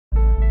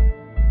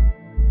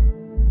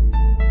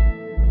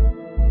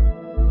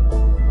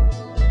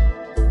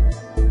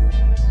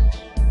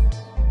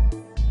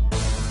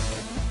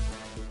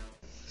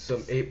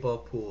8-ball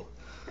pool.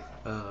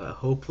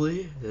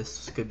 Hopefully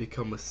this could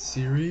become a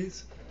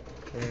series,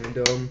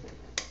 and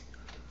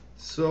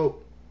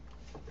so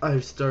I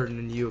started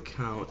a new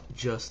account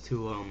just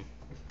to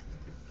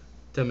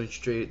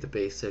demonstrate the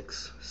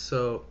basics.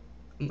 So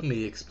let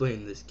me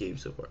explain this game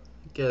so far.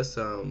 I guess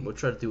we'll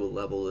try to do a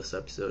level this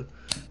episode,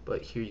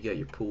 but here you got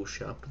your pool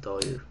shop with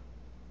all your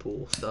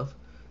pool stuff.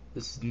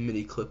 This is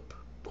mini clip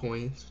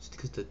coins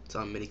because it's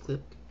on mini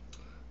clip.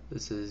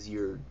 This is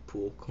your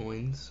pool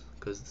coins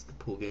because it's the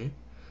pool game.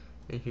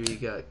 And here you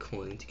got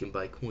coins. You can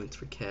buy coins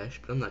for cash,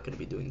 but I'm not going to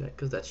be doing that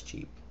because that's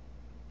cheap.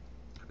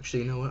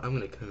 Actually, you know what? I'm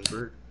going to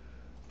convert.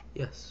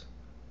 Yes.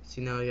 See,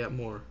 now I got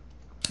more.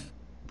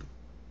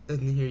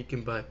 And here you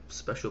can buy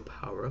special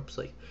power-ups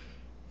like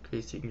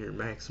increasing your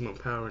maximum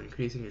power and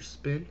increasing your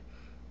spin.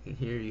 And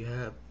here you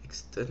have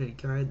extended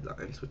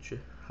guidelines which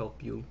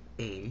help you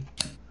aim.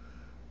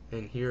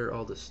 And here are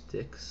all the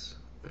sticks.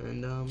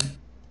 And I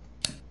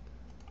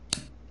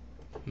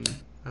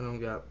don't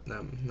got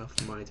enough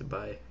money to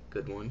buy a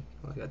good one.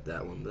 Well, I got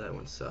that one, but that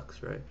one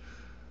sucks, right?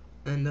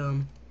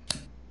 And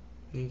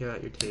you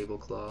got your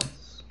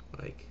tablecloths,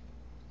 like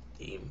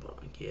game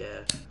bunk,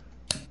 yeah,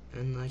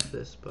 and like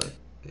this, but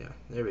yeah,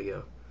 there we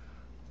go.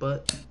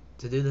 But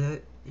to do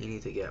that, you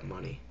need to get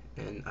money,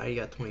 and I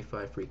got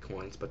 25 free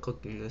coins by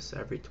clicking this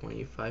every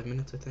 25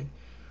 minutes, I think.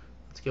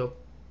 Let's go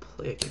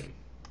play a game.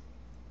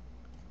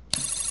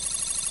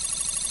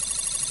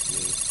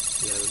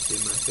 You haven't seen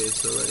my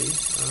face already.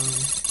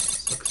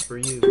 Sucks for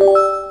you.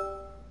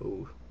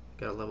 Oh,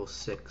 got a level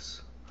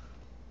 6.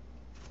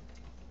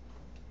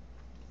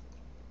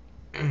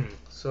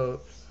 So,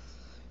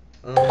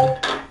 my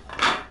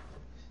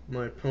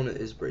opponent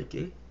is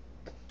breaking.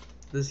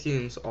 This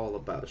game's all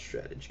about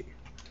strategy.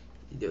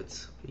 You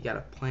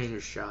gotta plan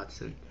your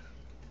shots and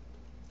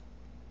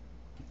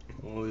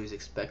always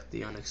expect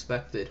the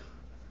unexpected.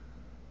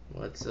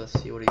 Let's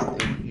see what he's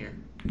doing here.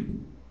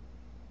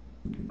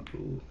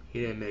 Ooh,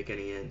 he didn't make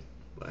any in,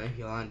 but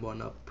he lined one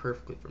up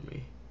perfectly for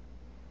me.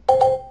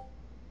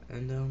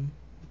 And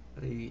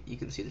you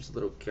can see there's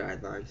little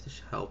guidelines to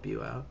help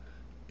you out,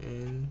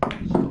 and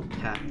so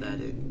tap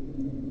that in.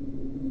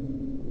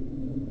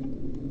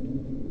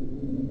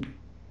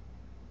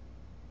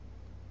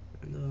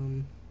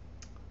 And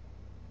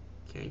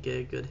can't get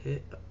a good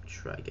hit. I'll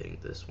try getting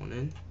this one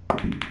in.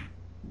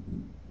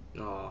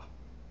 Oh.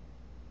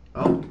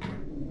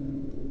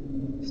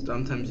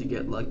 Sometimes you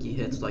get lucky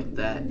hits like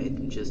that and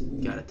you just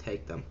gotta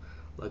take them.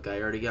 Look,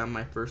 I already got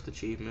my first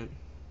achievement.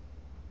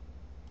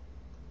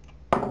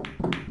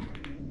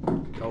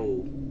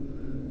 Oh.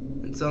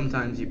 And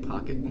sometimes you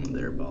pocket one of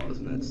their balls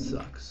and that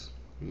sucks.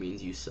 It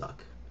means you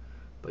suck.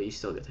 But you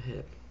still get to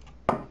hit.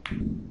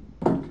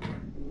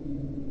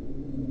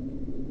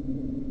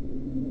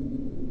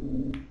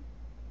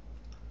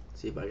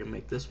 See if I can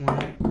make this one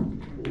hit.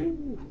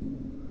 Ooh.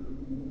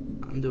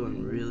 I'm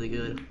doing really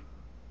good.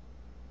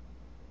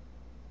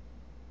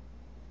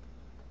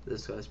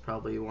 This guy's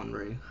probably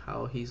wondering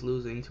how he's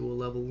losing to a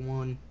level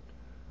 1.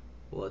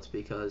 Well, it's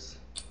because...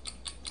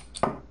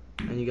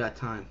 And you got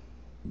time.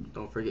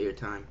 Don't forget your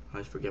time. I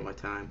always forget my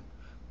time.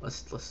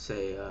 Let's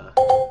say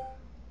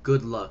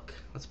good luck.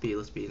 Let's be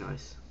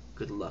nice.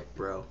 Good luck,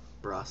 bro.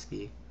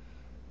 Broski.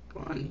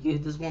 Come on, you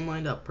get this one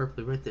lined up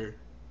perfectly right there.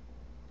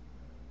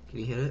 Can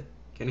you hit it?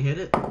 Can you hit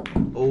it?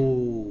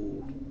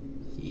 Oh,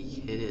 he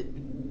hit it.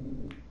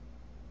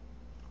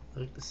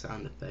 I like the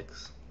sound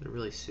effects. They're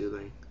really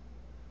soothing.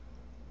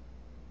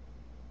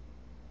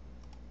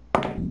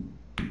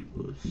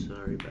 Oh,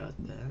 sorry about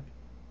that.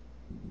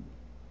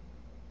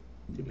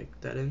 Did he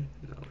make that in?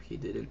 No, he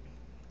didn't.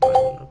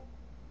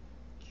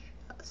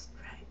 Just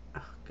right.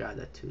 Oh god,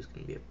 that 2 is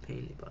gonna be a pain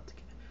in the butt to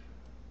get.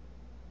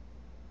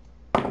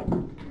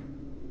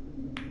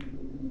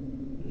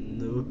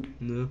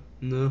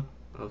 No.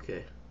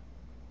 Okay.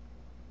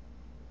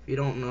 If you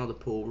don't know the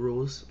pool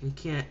rules, you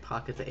can't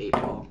pocket the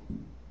 8-ball.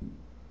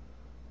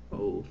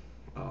 Oh.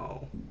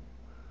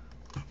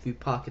 If you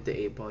pocket the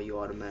 8-ball, you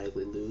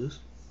automatically lose.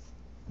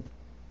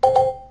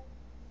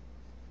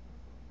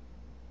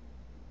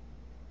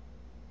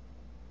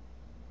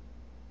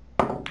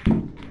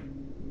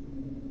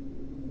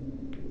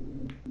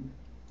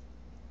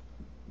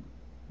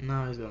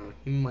 Now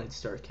he might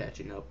start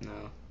catching up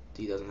now.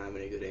 He doesn't have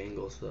any good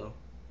angles though.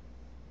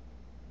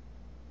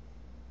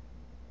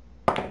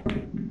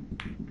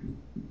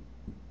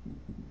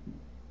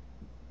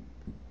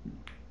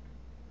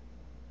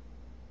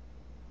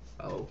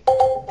 Oh,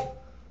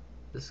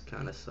 this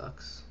kind of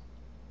sucks.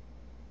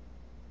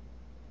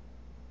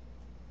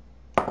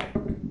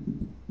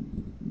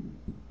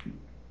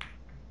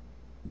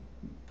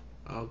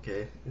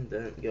 Okay, it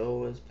didn't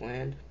go as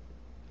planned.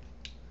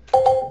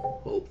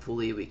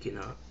 Hopefully we can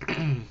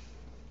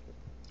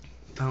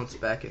bounce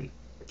back and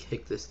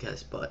kick this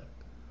guy's butt.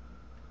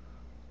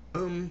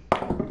 You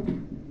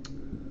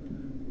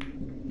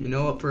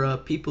know what, for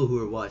people who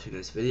are watching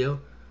this video,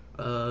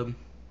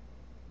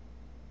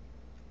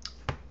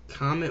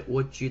 comment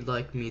what you'd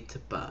like me to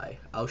buy.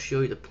 I'll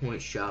show you the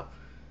point shop,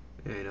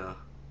 and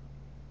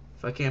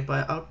if I can't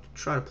buy it, I'll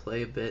try to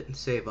play a bit and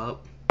save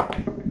up.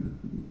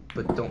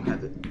 but don't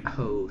have it.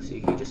 Oh, so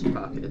he just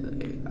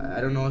pocketed it.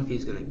 I don't know if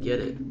he's gonna get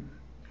it.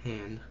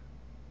 Hand.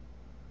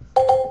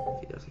 If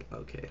he doesn't,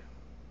 okay.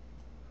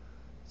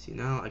 See,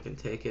 now I can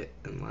take it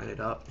and line it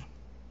up.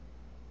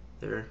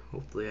 There,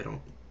 hopefully I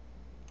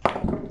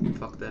don't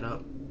fuck that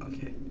up.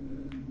 Okay.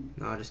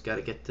 Now I just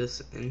gotta get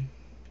this in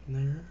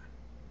there.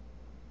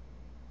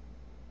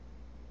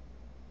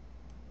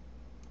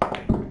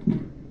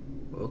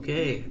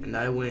 Okay, and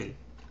I win.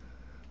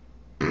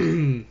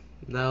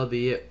 That'll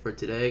be it for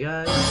today,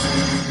 guys.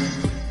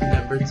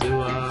 Remember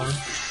to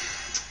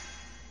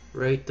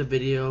rate the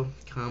video,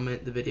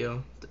 comment the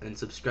video, and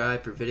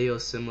subscribe for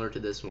videos similar to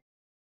this one.